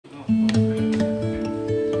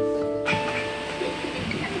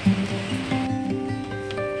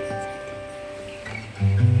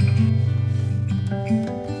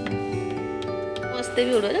मस्ते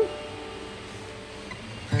भी उड़ो ना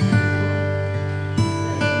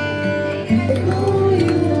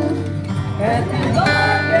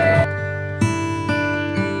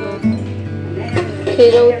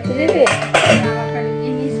खीर उतरी रे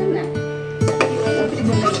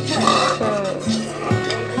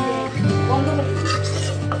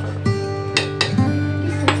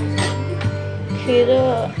खीर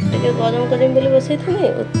टे गरम करें बोली बसई थी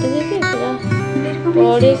उतरी के पूरा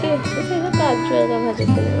पड़ी के काजू आगा भाजी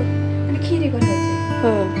खीर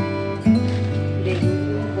हाँ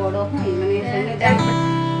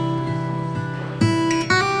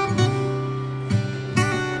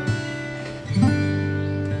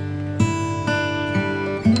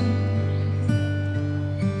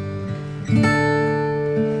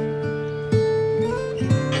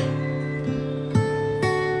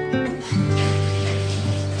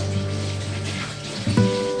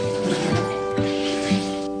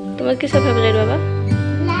तुम्हारा किस फेवरेट बाबा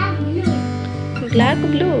ब्लैक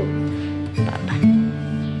ब्लू बाबा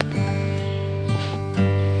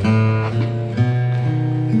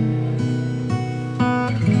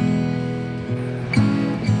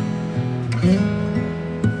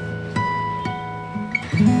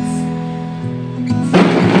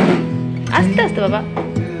आस्ते आस्ते बाबा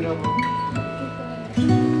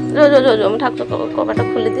रो रो रो रो मैं ठाकुर कबाटा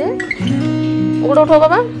खोली दिए उड़ा उठो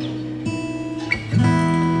बाबा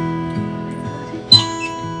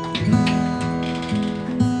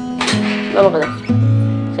बाबा कदा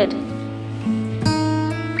सेठ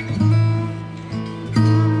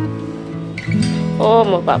ओ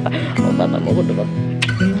मो बाबा मो गुड्डू बाबा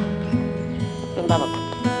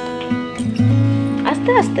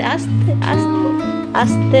आस्ते आस्ते आस्ते आस्ते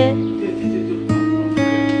आस्ते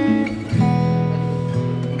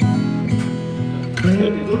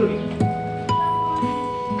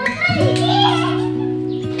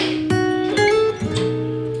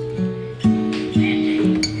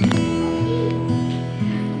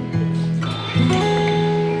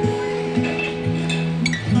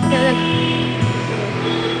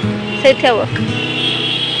सेठ वो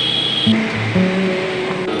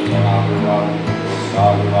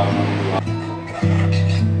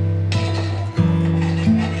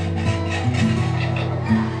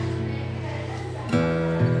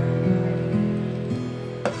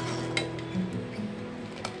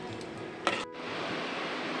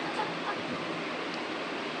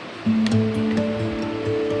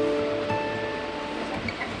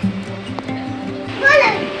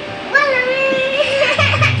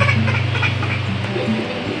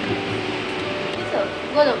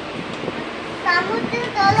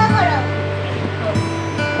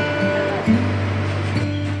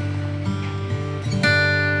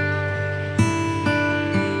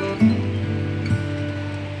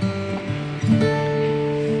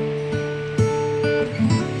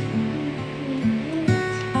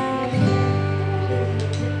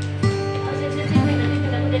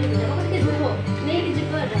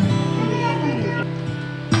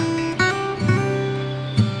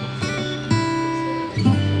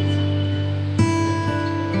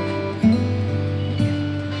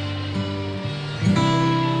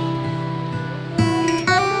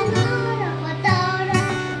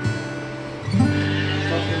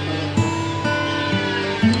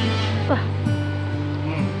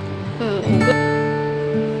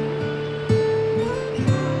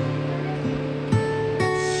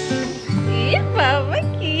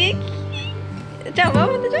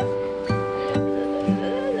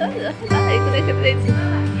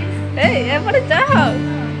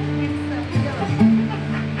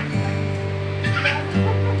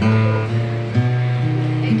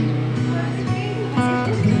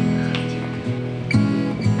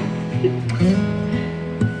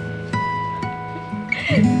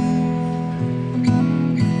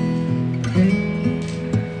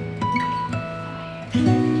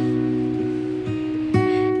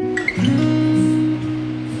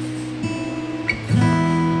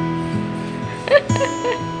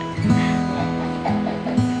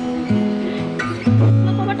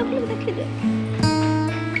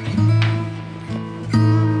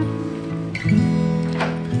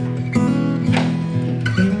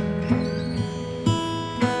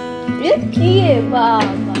किए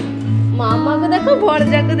बाबा मामा को देखो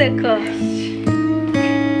भणजा को देखो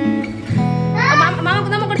मामा को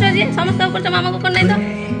तुम कर जी समस्त कर मामा को कर नहीं तो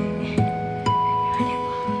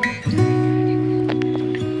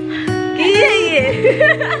किए ये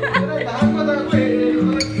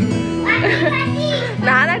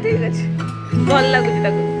ना ना ठीक अच्छे भल लगुच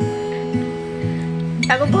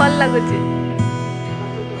भल लगुच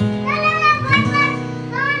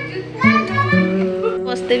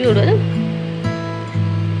बसते भी उड़ो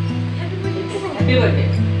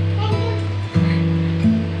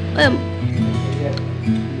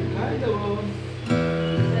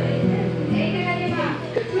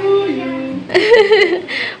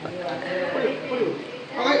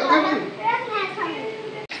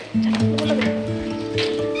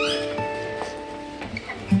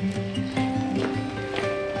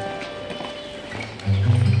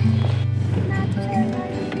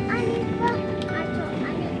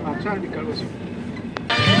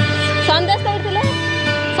संदेश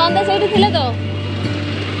संदेश थे तो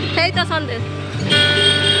है तो संदेश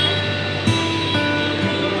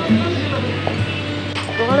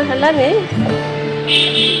कौन है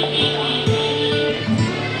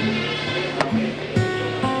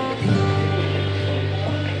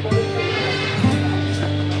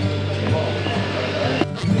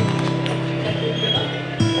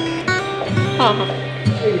हाँ हाँ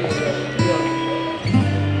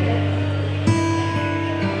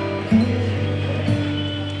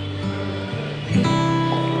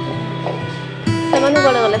ସେମାନେ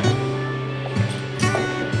କୁଆଡ଼େ ଗଲେ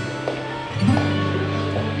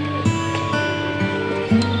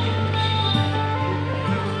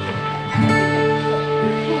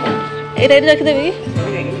ଏଇଟା ଏଠି ରଖିଦେବି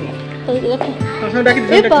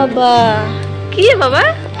ଏ ବାବା କିଏ ବାବା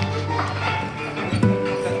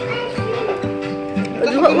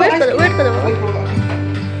ୱେଟ୍ କର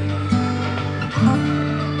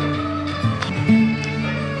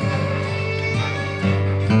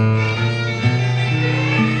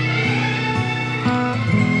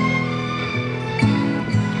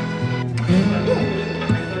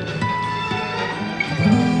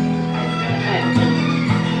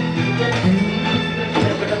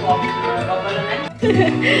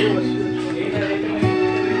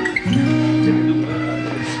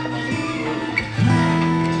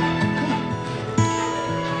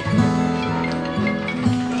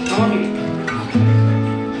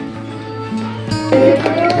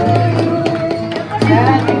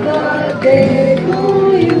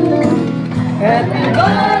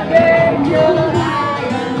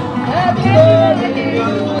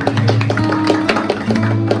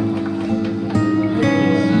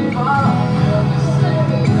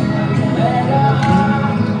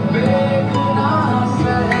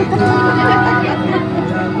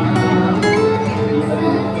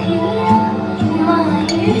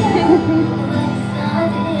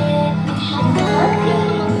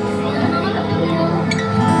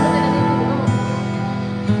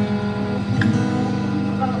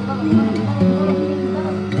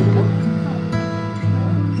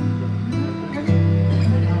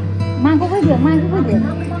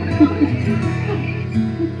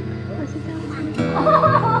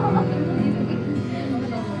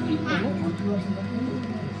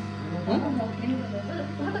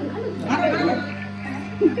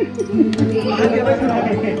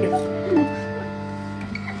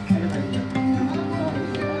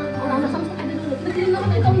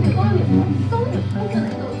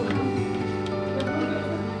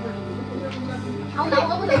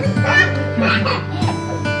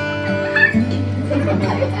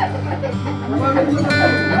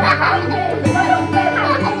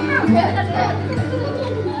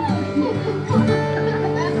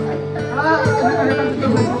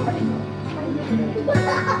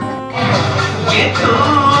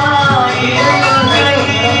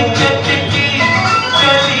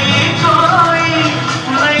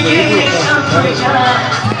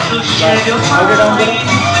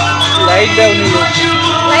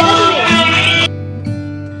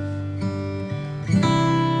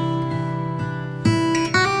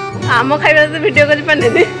आम खाइबा तो वीडियो कर पाने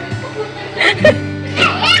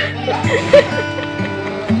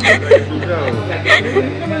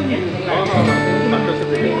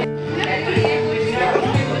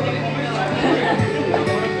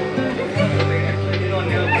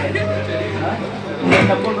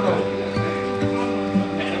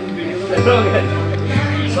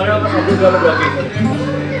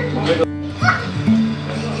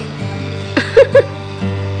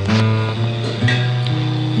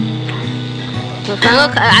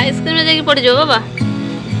आइसक्रीम में जाके पड़ जाओ बाबा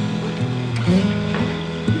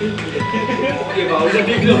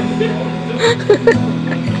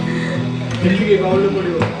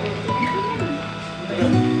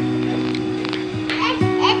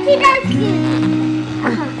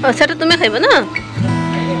अच्छा तो तुम्हें खाइबो ना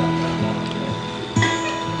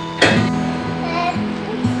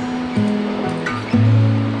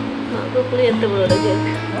एत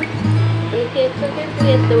बड़ केक तक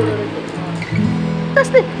पूरी एते बड़ रोटी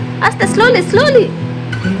आस्ते आस्ते स्लोली स्लोली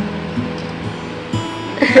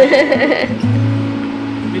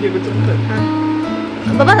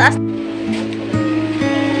बाबा आस्ते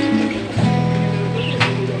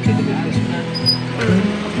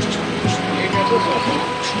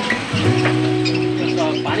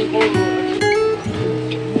पानी को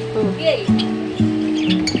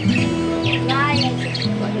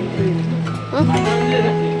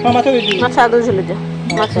माछा दो झुले जा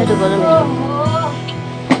माछा तो गरम